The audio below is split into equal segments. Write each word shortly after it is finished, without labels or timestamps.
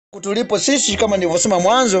Kutulipo sisi kama nilivyosema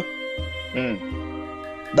mwanzo,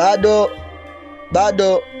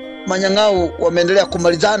 bado manyang'au wameendelea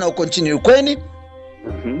kumalizana huko nchini Ukraine.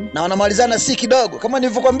 Na wanamalizana si kidogo, kama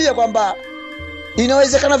nilivyokuambia kwamba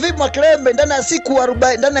inawezekana vipi Makilembe ndani ya siku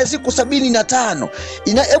 40, ndani ya siku 75.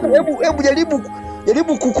 Hebu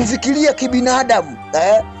jaribu kufikiria kibinadamu,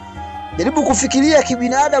 jaribu kufikiria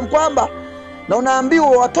kibinadamu kwamba na unaambiwa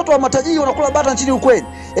watoto wa matajiri wanakula bata nchini Ukraine.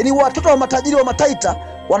 Yaani watoto wa matajiri wa mataita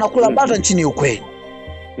wanakula bata nchini Ukraine.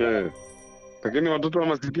 Lakini watoto wa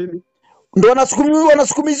masikini ndio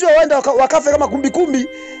wanasukumiziwa waende wakafe kama kumbi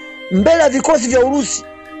mbele ya vikosi vya Urusi.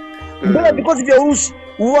 Mbele ya vikosi vya Urusi.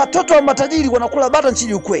 Watoto wa matajiri wanakula bata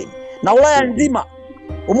nchini Ukraine. Na Ulaya nzima.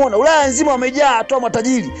 Umeona, Ulaya nzima wamejaa watu wa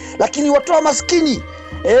matajiri, lakini watu wa maskini,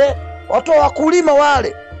 watu wa wakulima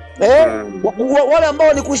wale, wale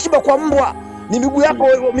ambao ni kushiba kwa mbwa, ni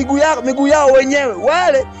miguu yao wenyewe,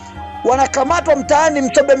 wale wanakamatwa mtaani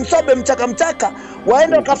msobe mchaka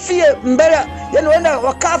waende wakafie mbele, yani waende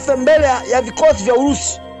wakafe mbele ya vikosi vya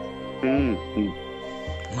Urusi.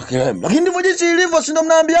 Lakini ndivyo jinsi ilivyo, si ndio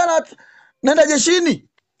mnaambiana nenda jeshini.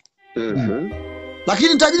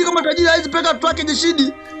 Lakini tajiri kama tajiri haizi peka mtu wake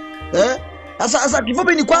jeshini. Sasa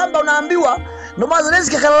kifupi ni kwamba unaambiwa, ndio maana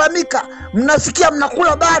Zelensk akalalamika, mnasikia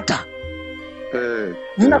mnakula bata.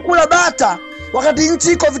 Mnakula bata wakati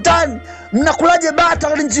nchi iko vitani. Mnakulaje bata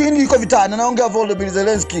wakati nchi iko vitani? Anaongea Volodymyr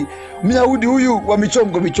Zelensk, Myahudi huyu wa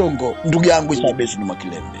michongo, ndugu yangu Shabeshi ni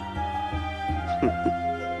Makilembe.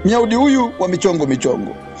 Myahudi huyu wa michongo.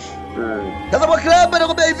 Sasa Makilembe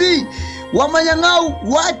nakwambia hivi, wa manyang'au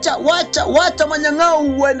wacha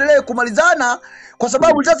manyang'au waendelee kumalizana, kwa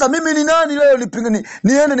sababu sasa mimi ni nani leo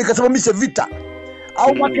niende nikasimamishe vita?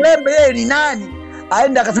 Au Makilembe yeye ni nani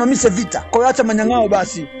aende akasimamishe vita? Kwa hiyo acha manyang'au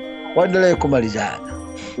basi waendelee kumalizana.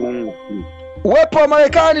 Uwepo wa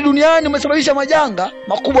Marekani duniani umesababisha majanga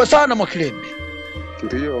makubwa sana Makilembe.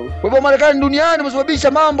 Ndio. Uwepo wa Marekani duniani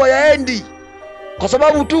umesababisha mambo yaendi. Kwa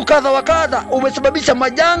sababu tu kadha wa kadha umesababisha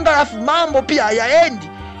majanga, alafu mambo pia hayaendi.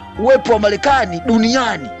 Uwepo wa Marekani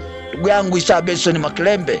duniani, ndugu yangu Shabeshi ni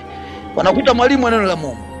Makilembe, wanakuta mwalimu wa neno la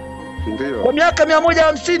Mungu. Ndio. Kwa miaka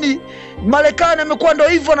 150 Marekani amekuwa ndio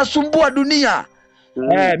hivyo, anasumbua dunia.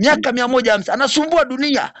 Miaka 150 anasumbua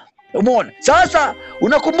dunia. Umeona? Sasa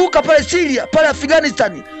unakumbuka pale Syria, pale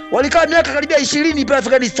Afghanistan, walikaa miaka karibia 20 pale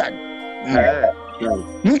Afghanistan.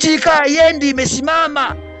 Nchi ikaa yendi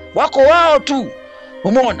imesimama, wako wao tu.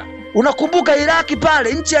 Umeona? Unakumbuka Iraki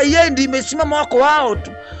pale, nchi ya yendi imesimama, wako wao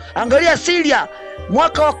tu. Angalia Syria,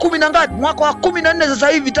 mwaka wa 10 na ngapi? Mwaka wa 14 sasa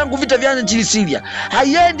hivi tangu vita vianze nchini Syria.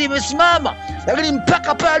 Haiendi imesimama, lakini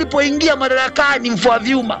mpaka pale alipoingia madarakani mfua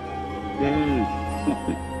vyuma.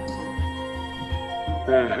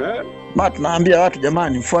 Tunaambia watu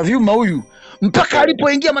jamani, mfua vyuma huyu mpaka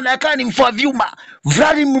alipoingia madarakani mfua vyuma,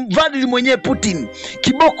 Vladimir mwenyewe Putin,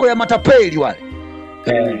 kiboko ya matapeli wale.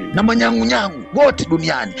 Na manyangu wote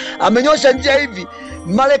duniani amenyosha njia hivi.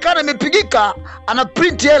 Marekani amepigika, ana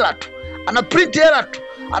print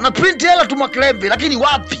hela tu Makilembe, lakini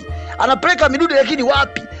wapi? Anapeleka midude lakini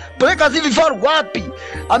wapi? Peleka hivi faru wapi?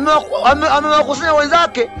 Amewakusanya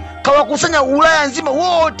wenzake, kawakusanya Ulaya nzima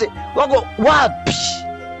wote, wako wapi?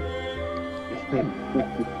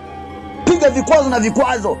 Piga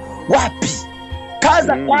vikwazo wapi?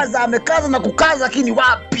 Kaza amekaza na kukaza, lakini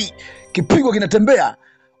wapi? Kipigo kinatembea.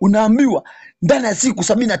 Unaambiwa ndani ya siku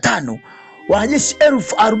 75 wanajeshi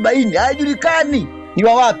 40,000 hayajulikani ni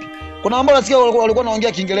wa wapi. Kuna ambao nasikia walikuwa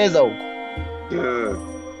wanaongea Kiingereza huko.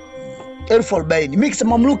 40,000 mixa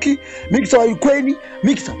Mamluki, mixa wa Ukraine,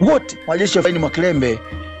 mixa wote wanajeshi wa Makilembe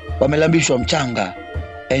wamelambishwa mchanga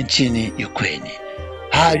nchini Ukraine.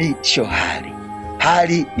 Hali sio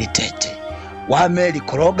hali ni tete.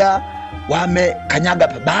 Wamelikoroga, wamekanyaga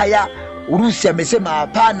pabaya. Urusi amesema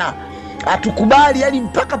hapana, hatukubali, yani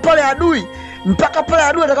mpaka pale adui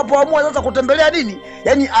atakapoamua sasa kutembelea nini,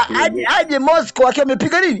 yani aje Moscow akiwa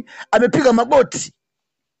amepiga nini, amepiga magoti.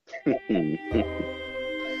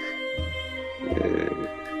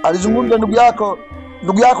 Alizungumza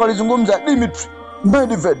ndugu yako alizungumza Dmitry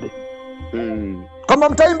Medvedev. Kama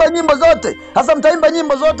mtaimba nyimbo zote, sasa mtaimba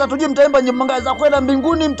nyimbo zote, hatujui mtaimba nyimbo ngapi za kwenda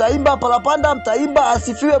mbinguni, mtaimba parapanda, mtaimba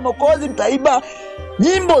asifiwe Mwokozi, mtaimba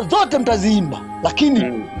nyimbo zote mtaziimba,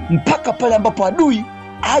 lakini mpaka pale ambapo adui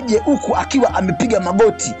aje huku akiwa amepiga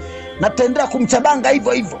magoti, na tutaendelea kumchabanga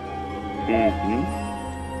hivyo.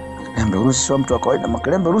 Urusi sio mtu wa kawaida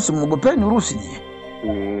Makilembe. Urusi muogopeni Urusi nyie.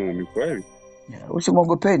 Ni kweli. Urusi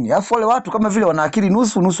muogopeni. Alafu wale watu kama vile wana akili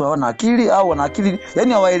nusu hawana akili, au wana akili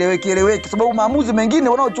yani hawaeleweki, sababu maamuzi mengine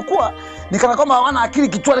wanaochukua ni kana kama hawana akili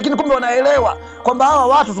kichwa, lakini kumbe wanaelewa kwamba hawa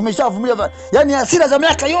watu tumeshavumilia, yani hasira za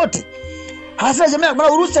miaka yote Hasa jamaa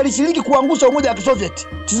bwana, Urusi alishiriki kuangusha Umoja wa Kisoviet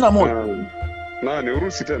 91. Nani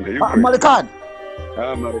Urusi tena? Yuko Marekani.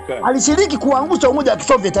 Marekani. Alishiriki kuangusha Umoja wa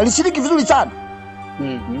Kisoviet, alishiriki vizuri sana.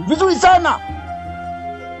 Vizuri sana.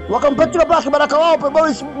 Wakampatia baraka wao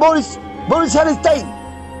Boris Yeltsin.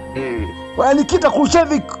 Nikita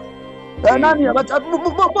Khrushchev. Nani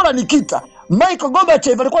bora Nikita. Michael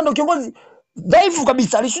Gorbachev alikuwa ndio kiongozi dhaifu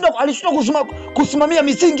kabisa, alishindwa kusimamia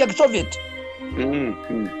misingi ya Kisoviet.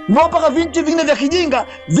 Mpaka vinchi vingine vya kijinga,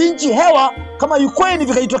 vinchi hewa kama Ukraine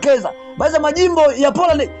vikajitokeza. Baadhi ya majimbo ya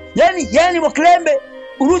Poland, yani wakilembe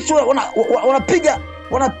Urusi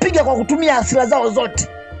wanapiga kwa kutumia hasira zao zote.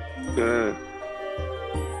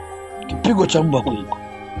 Kipigo cha mbwa kuliko.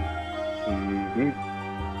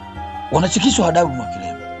 Wanashikishwa adabu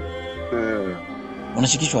makilembe.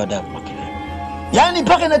 Wanashikishwa adabu makilembe. Yani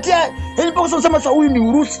mpaka inatia, yani mpaka sasa huyu ni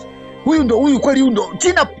Urusi. Huyu kweli huyu ndo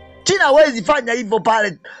China hawezi fanya hivyo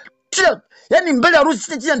pale. China, yani mbele ya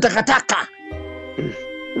Urusi China ni takataka.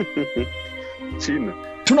 China.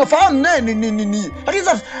 Tunafahamu nini. Lakini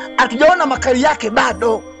sasa hatujaona makali yake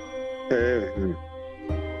bado.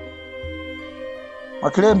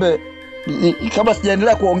 Makilembe, kabla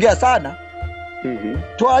sijaendelea kuongea sana,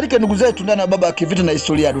 tuwaalike ndugu zetu ndani ya Baba ya Kivita na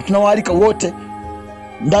Historia. Tunawaalika wote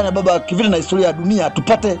ndani ya Baba ya Kivita na Historia ya Dunia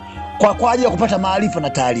tupate kwa ajili ya kupata maarifa na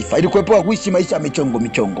taarifa ili kuepuka kuishi maisha ya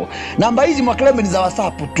michongo. Namba hizi Makilembe ni za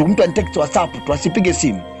WhatsApp tu, mtu anitext WhatsApp tu, asipige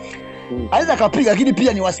simu. Anaweza kapiga lakini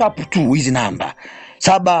pia ni WhatsApp tu hizi namba.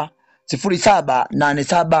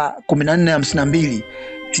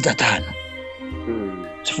 0787145265.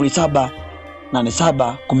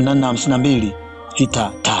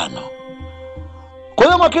 0787145265. Kwa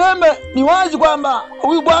hiyo Makilembe, ni wazi kwamba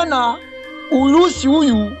huyu bwana Urusi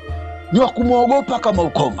huyu ni wa kumuogopa kama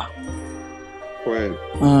ukoma. Kweli.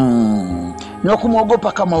 Ni wa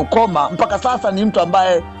kumuogopa kama ukoma. Mpaka sasa ni mtu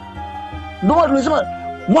ambaye ndio tunasema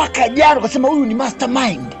mwaka jana kusema huyu ni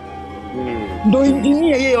mastermind. Ndio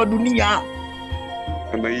engineer yeye wa dunia.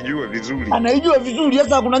 Anaijua vizuri.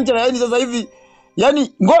 Sasa kuna nchi yani sasa hivi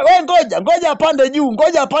yani ngoja apande juu.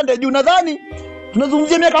 Nadhani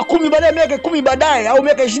tunazungumzia miaka 10 baadaye, miaka 10 baadaye au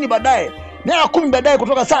miaka 20 baadaye. Miaka 10 baadaye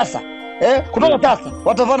kutoka sasa. Kutoka sasa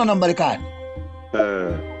watavana na Marekani.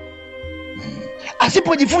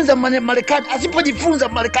 Asipojifunza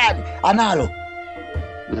Marekani analo.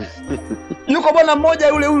 Yuko bwana mmoja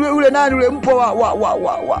yule nani yule mpo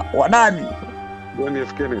wa nani?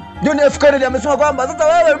 John F. Kennedy amesema kwamba sasa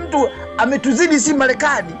wewe mtu ametuzidi si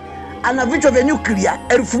Marekani, ana vichwa vya nyuklia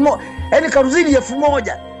 1000, yani karuzini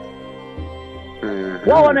 1000.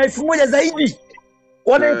 Wao wana 1000 zaidi.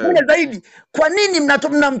 Wanaifanya zaidi. Kwa nini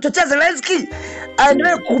mnamchochea Zelensk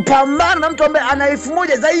aendelee kupambana na mtu ambaye ana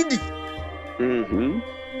 1000 zaidi?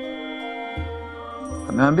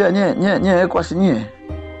 Ameambia nye Ekwasi nye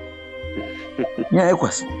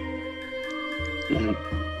Ekwasi.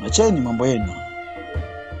 Acheni mambo yenu.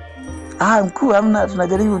 Mkuu hamna,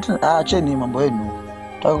 tunajaribu tu. Acheni mambo yenu.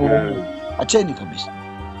 Acheni kabisa.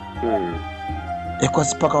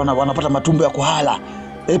 Ekwasi paka wanapata matumbo ya kuhala.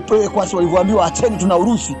 Ekwasi walivyoambiwa acheni tuna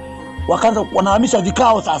Urusi. Wakaanza wanahamisha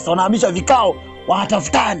vikao sasa,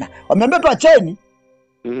 wanatafutana. Wameambia tu acheni.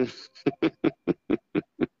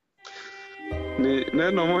 Ni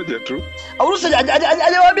neno moja tu. Urusi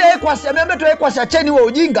hajawaambia Ekwasi, ameambia tu Ekwasi acheni huo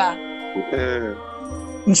ujinga.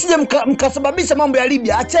 Msije mkasababisha mambo ya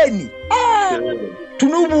Libya, acheni.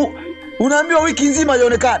 Tunubu unaambiwa wiki nzima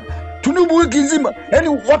hajaonekana. Tunubu wiki nzima.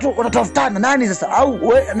 Yaani watu wanatafutana nani sasa au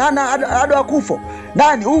nani ado akufo.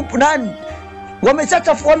 Nani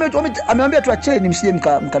wameshachafu ameambia tu acheni msije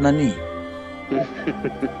mkanani.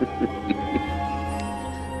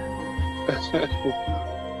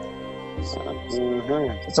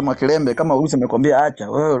 Sasa Makilembe, kama Urusi amekwambia acha,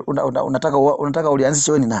 wewe unataka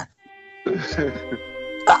ulianzishe wewe ni nani?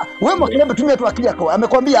 Wewe Makilembe tumia tu akili yako.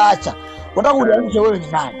 Amekwambia acha. Unataka ulianzishe wewe ni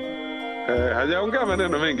nani? Hajaongea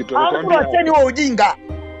maneno mengi tu, anakuambia acheni wewe ujinga.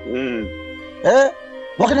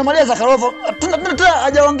 Wakina Maria Zakharova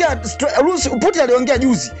hajaongea. Urusi Putin aliongea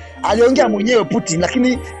juzi. Aliongea mwenyewe Putin,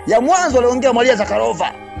 lakini ya mwanzo aliongea Maria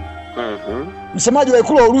Zakharova. Msemaji wa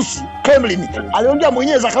ikulu wa Urusi, Kremlin, aliongea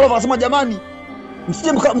mwenyewe Zakharova akasema jamani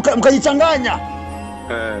msije mkajichanganya.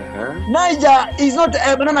 Niger is not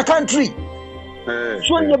a banana country.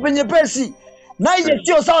 Sio penye pesi. Niger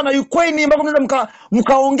sio sawa na Ukraine ambako mnaweza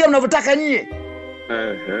mkaongea mnavyotaka nyie.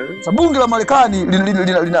 Bunge la Marekani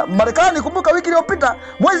Marekani, kumbuka wiki iliyopita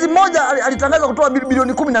mwezi mmoja alitangaza kutoa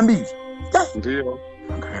bilioni 12. Ndio.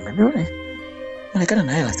 Marekani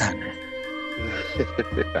na hela sana.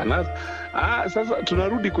 Sasa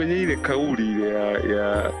tunarudi kwenye ile kauli ile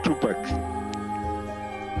ya Tupac.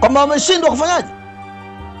 Kama wameshindwa kufanyaje?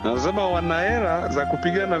 Anasema wana hela za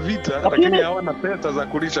kupigana vita lakini hawana pesa za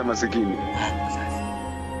kulisha masikini.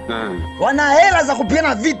 Wana hela za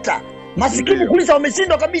kupigana vita, masikini kulisha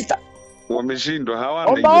wameshindwa kabisa. Wameshindwa,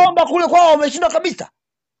 hawana. Omba kule kwao wameshindwa kabisa.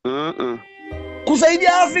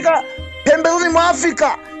 Kusaidia Afrika, pembezoni mwa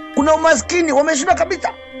Afrika kuna umaskini, wameshindwa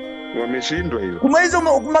kabisa. Wameshindwa hiyo. Kumaliza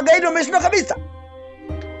magaidi wameshindwa kabisa.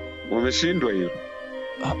 Wameshindwa hiyo.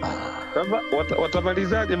 Sasa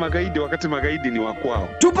watamalizaje magaidi wakati magaidi ni wa kwao?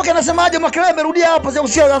 Tupac anasemaje? Makelele rudia hapo, sio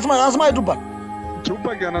usikia anasemaje Tupac?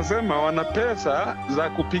 Tupac anasema wana pesa za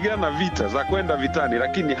kupigana vita, za kwenda vitani,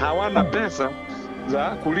 lakini hawana pesa za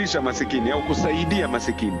kulisha masikini au kusaidia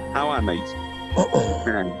masikini. Hawana hizo.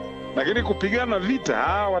 Lakini kupigana vita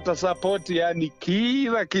watasupport yani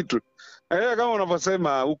kila kitu. Kama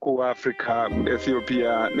unavyosema huko Afrika,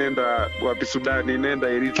 Ethiopia, nenda wapi, Sudani, nenda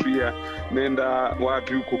Eritrea, nenda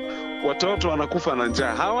wapi huko, watoto wanakufa na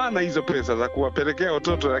njaa. Hawana hizo pesa za kuwapelekea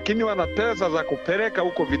watoto, lakini wana pesa za kupeleka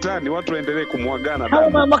huko vitani watu waendelee kumwagana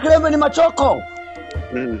damu. Hawa Makelembe ni machoko.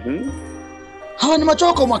 Hawa ni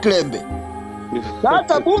machoko Makelembe.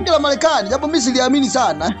 Hata bunge la Marekani, japo mimi siliamini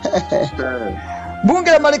sana.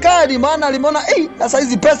 Bunge la Marekani maana limeona sasa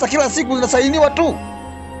hizi pesa kila siku zinasainiwa tu.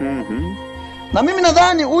 Na mimi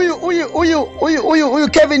nadhani huyu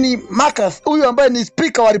Kevin McCarthy, huyu ambaye ni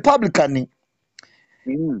speaker wa Republican,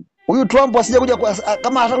 huyu Trump asije kuja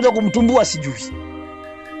kama atakuja kumtumbua sijui.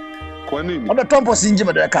 Kwa nini? Labda Trump asiingie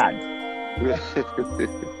madarakani.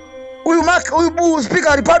 Huyu speaker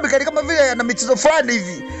wa Republican kama vile ana michezo fulani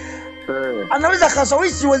hivi. Anaweza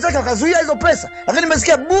kashawishi wenzake akazuia hizo pesa. Lakini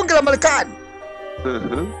nimesikia bunge la Marekani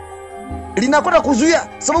linakwenda kuzuia,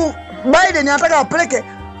 sababu Biden anataka apeleke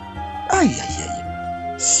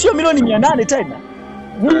sio milioni 800 tena,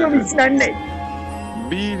 milioni 24.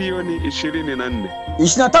 Bilioni 24.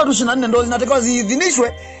 23-24 ndio zinatakiwa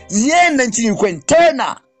ziidhinishwe ziende nchini Ukraine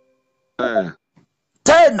tena.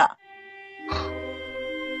 Tena.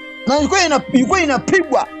 Na Ukraine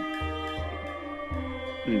inapigwa.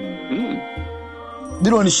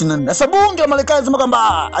 Bilioni 24. Sasa bunge la Marekani linasema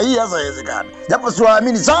kwamba hii sasa haiwezekani. Japo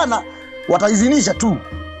siwaamini sana wataidhinisha tu.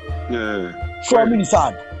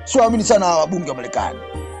 Siwaamini sana wabunge wa Marekani.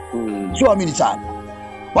 Siwaamini sana.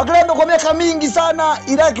 Wakilembe kwa miaka mingi sana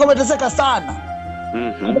Iraki wameteseka sana.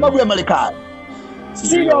 Kwa sababu ya Marekani.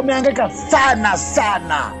 Syria wamehangaika sana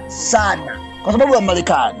kwa sababu ya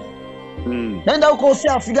Marekani. Nenda huko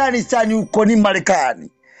Afghanistan huko ni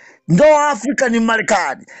Marekani. Ndo Afrika ni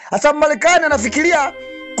Marekani. Sasa Marekani anafikiria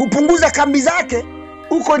kupunguza kambi zake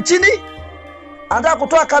huko nchini. Anataka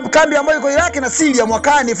kutoa kambi ambayo iko Iraki na Syria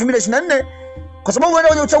mwakani 2024 kwa sababu wanaenda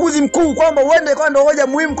kwenye uchaguzi mkuu, kwamba uende kwa ndo hoja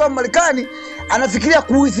muhimu kwa Marekani anafikiria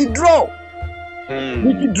withdraw.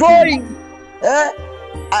 Withdrawing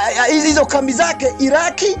hizo kambi zake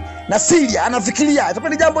Iraki na Syria. Anafikiria itakuwa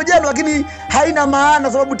ni jambo jema, lakini haina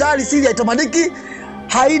maana sababu tayari Syria itamaniki.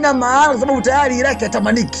 Haina maana sababu tayari Iraki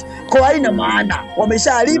itamaniki. Kwa haina maana.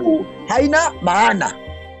 Wameshaharibu, haina maana.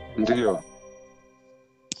 Ndio.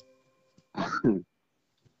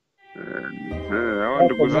 Hawa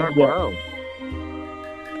ndugu zako hao.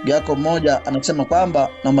 Yako mmoja anasema kwamba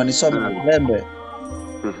naomba nisome Makelembe.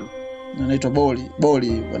 Anaitwa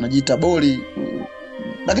Boli, wanajiita Boli.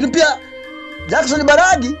 Lakini pia Jackson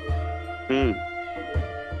Baragi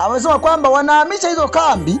amesema kwamba wanahamisha hizo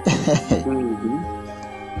kambi.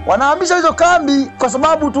 Wanahamisha hizo kambi kwa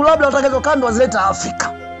sababu tu labda wataka hizo kambi wazileta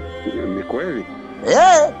Afrika. Ni kweli?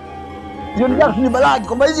 Hiyo ni Jackson Baragi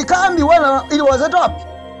kwamba hizi kambi wana ili wazileta wapi?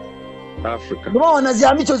 Afrika. Ndio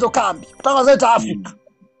wanazihamisha hizo kambi. Wataka wazileta Afrika.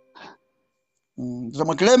 Sasa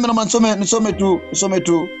Makelembe na nisome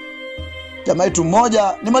tu jamaa yetu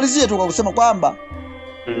mmoja, nimalizie tu kwa kusema kwamba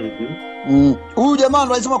huyu jamaa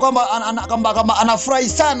ndo alisema kwamba kama anafurahi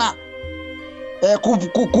sana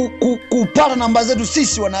kupata namba zetu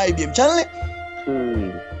sisi wana IBM channel.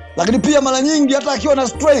 Lakini pia mara nyingi hata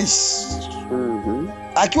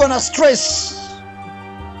akiwa na stress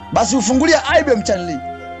basi ufungulia IBM channel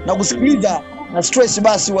na kusikiliza na stress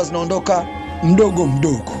basi huwa zinaondoka mdogo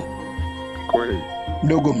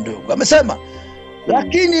amesema.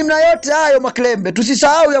 Lakini mna yote hayo Makelembe,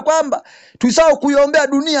 tusisahau ya kwamba kuiombea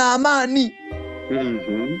dunia amani.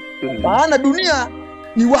 Maana dunia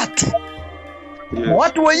ni watu. Na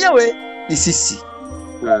watu wenyewe ni sisi.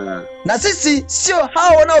 Na sisi sio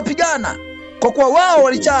hao wanaopigana, kwa kuwa wao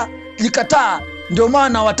walikataa, ndio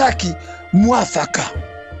maana hawataki mwafaka.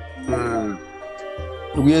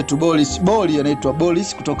 Ndugu yetu Boli anaitwa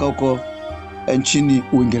Bolis kutoka huko nchini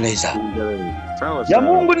Uingereza. Ya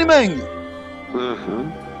Mungu ni mengi.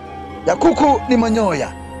 Ya kuku ni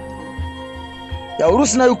manyoya. Ya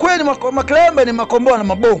Urusi na Ukraine Makelembe ni makombora na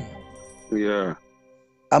mabomu.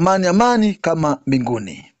 amani amani kama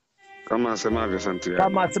mbinguni, kama asemavyo Santiago.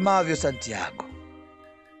 kama asemavyo Santiago.